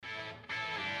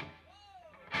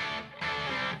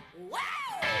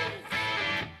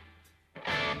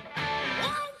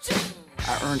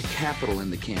I earned capital in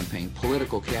the campaign,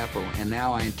 political capital, and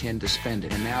now I intend to spend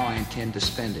it.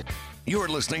 You're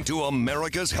listening to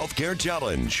America's Healthcare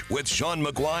Challenge with Sean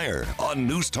McGuire on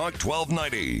News Talk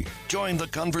 1290. Join the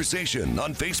conversation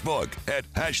on Facebook at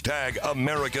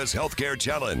 #America's Healthcare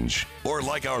Challenge or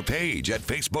like our page at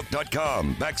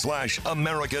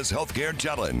facebook.com/America's Healthcare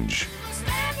Challenge.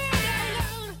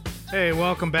 Hey,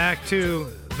 welcome back to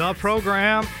the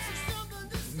program.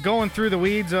 Going through the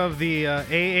weeds of the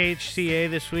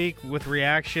AHCA this week with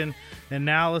reaction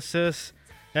analysis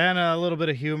and a little bit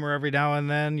of humor every now and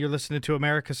then. You're listening to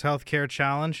America's Healthcare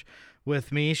Challenge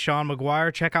with me, Sean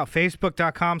McGuire. Check out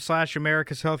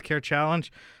facebook.com/America's Healthcare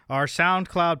Challenge. Our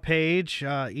SoundCloud page,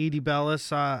 Edie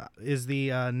Bellis is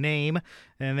the name,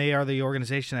 and they are the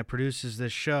organization that produces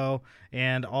this show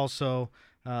and also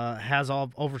has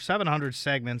over 700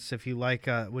 segments if you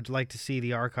would like to see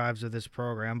the archives of this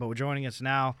program. But joining us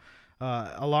now,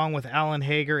 along with Alan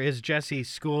Hager, is Jesse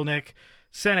Skulnick,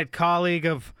 Senate colleague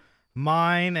of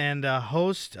mine and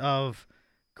host of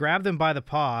Grab Them by the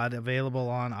Pod, available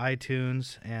on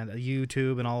iTunes and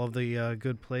YouTube and all of the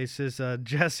good places.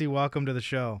 Jesse, welcome to the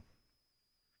show.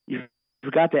 You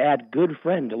forgot to add good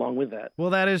friend along with that. Well,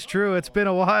 that is true. It's been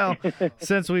a while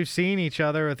since we've seen each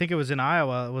other. I think it was in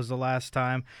Iowa. It was the last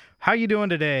time. How you doing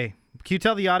today? Can you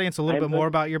tell the audience a little bit more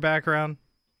about your background?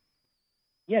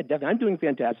 Yeah, definitely. I'm doing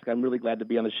fantastic. I'm really glad to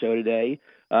be on the show today.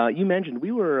 You mentioned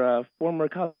we were former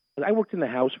colleagues. I worked in the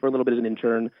House for a little bit as an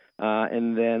intern,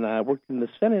 and then I worked in the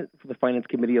Senate for the Finance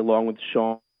Committee along with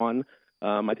Sean.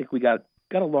 I think we got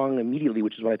along immediately,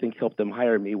 which is what I think helped them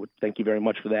hire me. Thank you very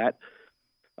much for that.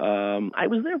 I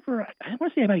was there for, I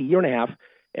want to say, about a year and a half,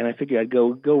 and I figured I'd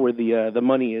go where the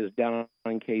money is, down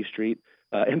on K Street.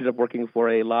 Ended up working for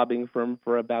a lobbying firm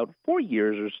for about 4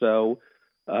 years or so.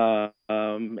 I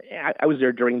was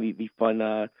there during the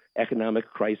fun economic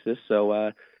crisis,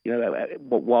 so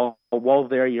while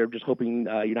there, you're just hoping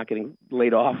you're not getting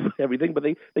laid off everything, but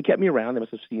they kept me around. They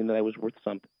must have seen that I was worth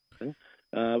something.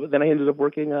 But then I ended up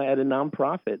working at a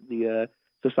nonprofit, the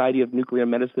Society of Nuclear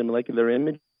Medicine and Molecular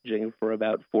Imaging, for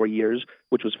about 4 years,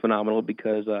 which was phenomenal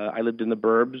because I lived in the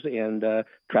burbs and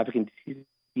traffic in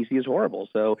D.C. is horrible.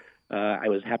 So I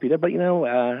was happy there. But,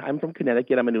 I'm from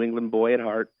Connecticut. I'm a New England boy at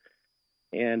heart.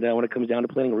 And when it comes down to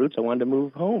planting roots, I wanted to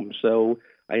move home. So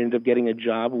I ended up getting a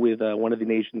job with one of the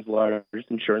nation's largest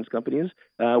insurance companies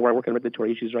where I work on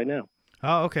regulatory issues right now.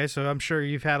 Oh, okay. So I'm sure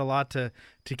you've had a lot to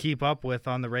keep up with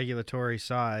on the regulatory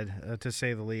side, to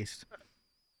say the least.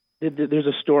 There's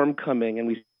a storm coming, and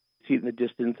we see it in the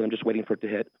distance, and I'm just waiting for it to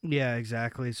hit. Yeah,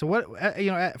 exactly. So what,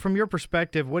 from your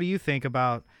perspective, what do you think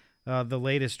about the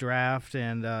latest draft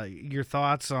and your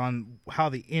thoughts on how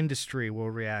the industry will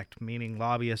react, meaning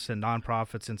lobbyists and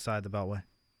nonprofits inside the Beltway?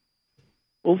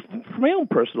 Well, from my own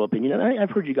personal opinion, and I've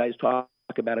heard you guys talk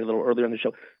about it a little earlier in the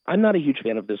show, I'm not a huge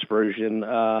fan of this version.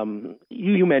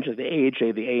 You mentioned the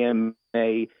AHA, the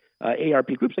AMA,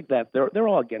 ARP, groups like that. They're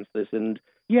all against this, and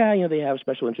they have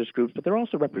special interest groups, but they're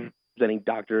also representing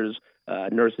doctors,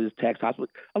 nurses, techs, hospitals,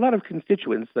 a lot of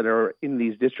constituents that are in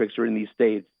these districts or in these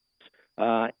states,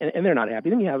 and they're not happy.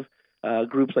 Then you have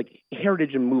groups like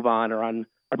Heritage and Move On are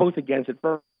both against it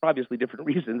for obviously different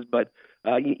reasons, but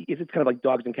it's kind of like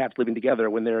dogs and cats living together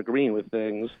when they're agreeing with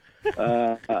things.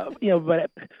 But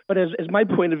as my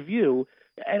point of view,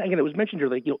 and again, it was mentioned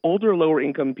earlier, older, lower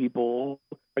income people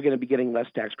are going to be getting less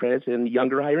tax credits, and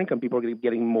younger, higher income people are going to be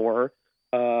getting more.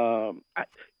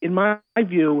 In my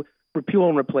view, repeal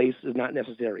and replace is not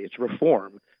necessary. It's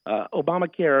reform.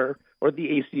 Obamacare or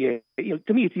the ACA.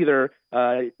 To me, it's either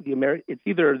the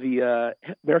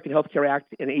American Health Care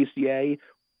Act and ACA,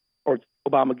 or it's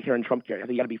Obamacare and Trump Care. I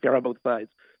think you got to be fair on both sides.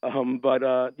 But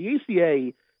the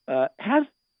ACA has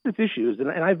its issues,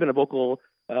 and I've been a vocal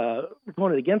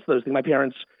proponent against those things. My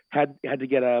parents had to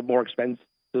get a more expensive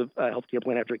health care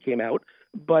plan after it came out.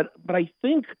 But I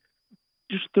think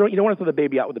you don't want to throw the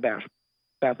baby out with the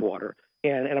bathwater.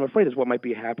 And I'm afraid that's what might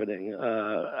be happening.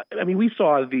 We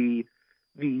saw the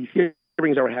hearings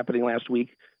that were happening last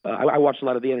week. I watched a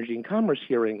lot of the Energy and Commerce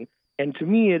hearing, and to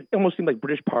me, it almost seemed like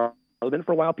British Parliament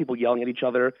for a while, people yelling at each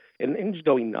other and just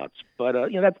going nuts. But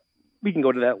we can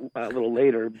go to that a little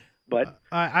later. But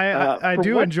I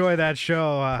do enjoy that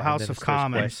show, House of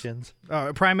Commons. Questions.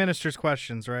 Prime Minister's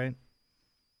Questions, right?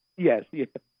 Yes. Yeah.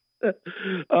 But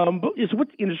so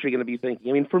what's the industry going to be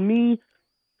thinking? For me,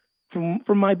 from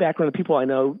my background, the people I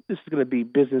know, this is going to be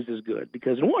business is good,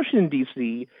 because in Washington,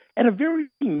 D.C., at a very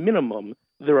minimum,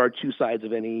 there are two sides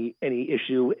of any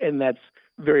issue, and that's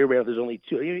very rare. There's only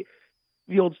two.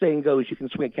 The old saying goes, you can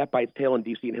swing a cat by its tail in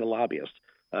D.C. and hit a lobbyist.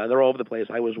 They're all over the place.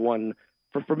 I was one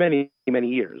for many, many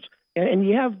years. And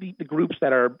you have the groups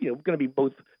that are going to be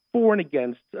both for and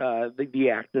against the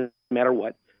act, no matter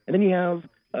what. And then you have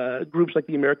groups like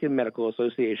the American Medical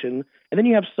Association, and then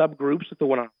you have subgroups, like the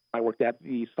one I worked at,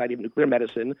 the Society of Nuclear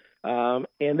Medicine, and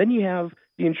then you have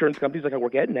the insurance companies like I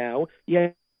work at now.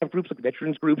 You have groups like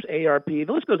veterans groups, ARP, the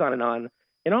list goes on.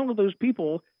 And all of those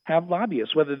people have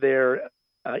lobbyists, whether they're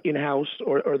in-house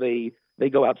or they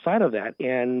go outside of that.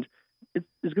 And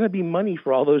there's going to be money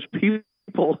for all those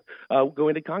people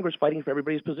going to Congress fighting for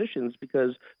everybody's positions,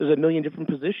 because there's a million different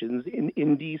positions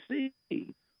in D.C.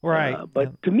 Right.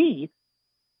 But to me,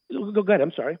 go ahead.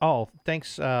 I'm sorry. Oh,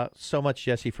 thanks so much,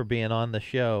 Jesse, for being on the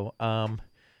show.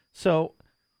 So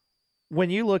when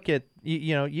you look at,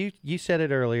 you said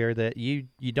it earlier that you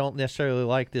don't necessarily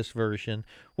like this version.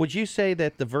 Would you say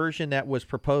that the version that was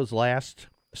proposed last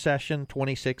session,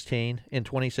 2016,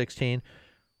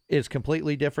 is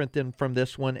completely different than from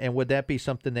this one? And would that be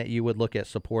something that you would look at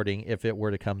supporting if it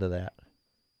were to come to that?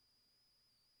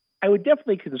 I would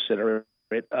definitely consider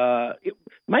it.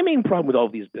 My main problem with all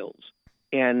of these bills,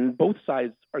 and both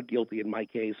sides are guilty in my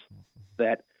case,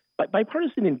 that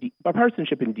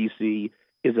bipartisanship in D.C.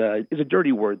 is a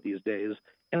dirty word these days.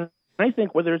 And I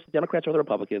think whether it's the Democrats or the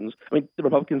Republicans, I mean, the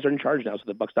Republicans are in charge now, so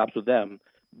the buck stops with them.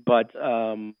 But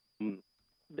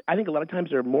I think a lot of times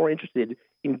they're more interested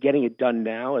in getting it done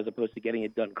now as opposed to getting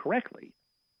it done correctly.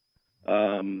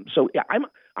 So yeah,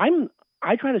 I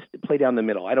try to play down the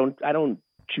middle. I don't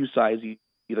choose sides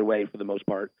either way for the most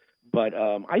part. But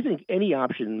I think any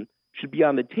option should be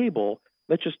on the table.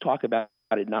 Let's just talk about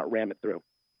it, not ram it through.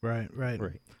 Right.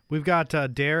 We've got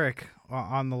Derek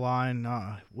on the line.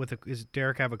 Does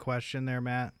Derek have a question there,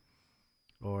 Matt?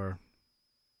 Or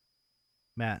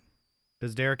Matt?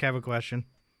 Does Derek have a question?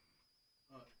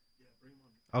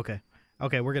 Okay,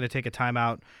 we're going to take a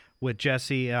timeout with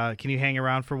Jesse. Can you hang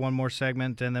around for one more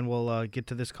segment, and then we'll get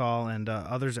to this call and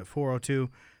others at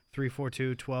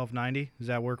 402-342-1290. Does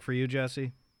that work for you,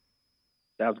 Jesse?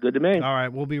 Sounds good to me. All right,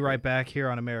 we'll be right back here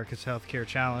on America's Healthcare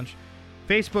Challenge.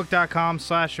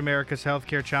 Facebook.com/America's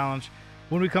Healthcare Challenge.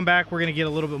 When we come back, we're going to get a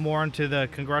little bit more into the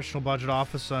Congressional Budget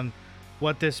Office on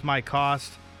what this might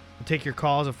cost. We'll take your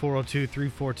calls at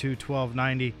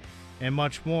 402-342-1290 and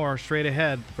much more straight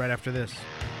ahead right after this.